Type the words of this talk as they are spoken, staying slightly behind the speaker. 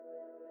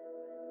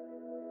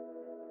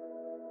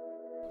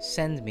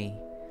Send me.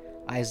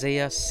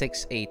 Isaiah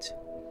 6:8.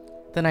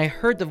 Then I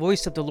heard the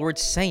voice of the Lord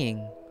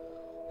saying,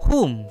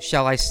 Whom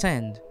shall I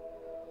send?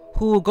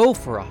 Who will go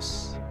for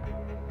us?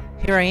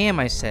 Here I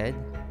am, I said.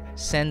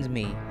 Send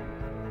me.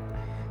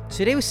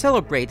 Today we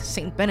celebrate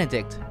Saint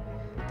Benedict,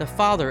 the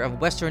father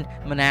of Western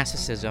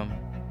monasticism.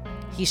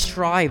 He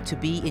strived to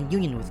be in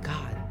union with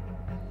God.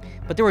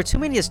 But there were too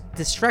many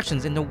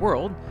distractions in the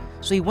world,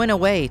 so he went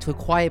away to a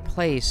quiet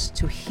place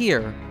to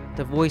hear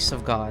the voice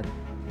of God.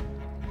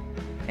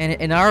 And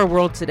in our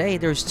world today,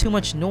 there's too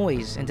much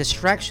noise and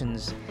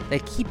distractions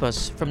that keep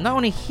us from not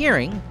only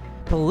hearing,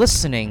 but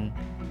listening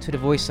to the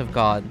voice of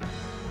God.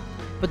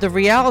 But the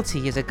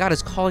reality is that God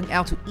is calling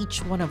out to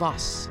each one of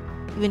us,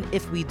 even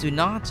if we do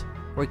not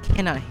or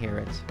cannot hear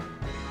it.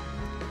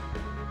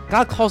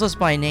 God calls us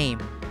by name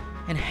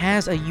and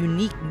has a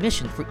unique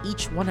mission for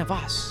each one of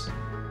us.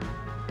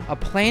 A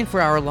plan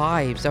for our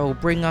lives that will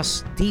bring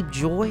us deep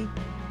joy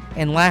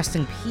and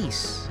lasting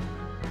peace.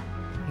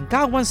 And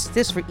God wants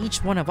this for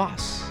each one of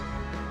us.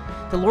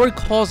 The Lord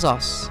calls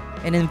us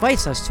and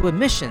invites us to a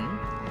mission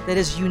that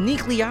is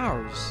uniquely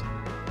ours.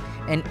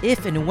 And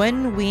if and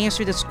when we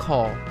answer this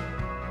call,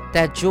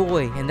 that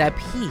joy and that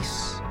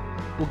peace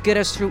will get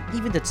us through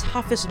even the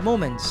toughest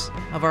moments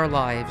of our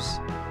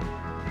lives.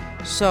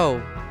 So,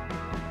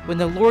 when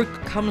the Lord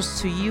comes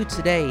to you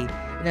today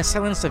in the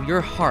silence of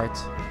your heart,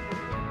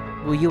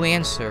 will you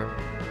answer,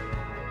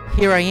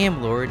 Here I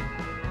am, Lord,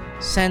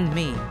 send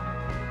me.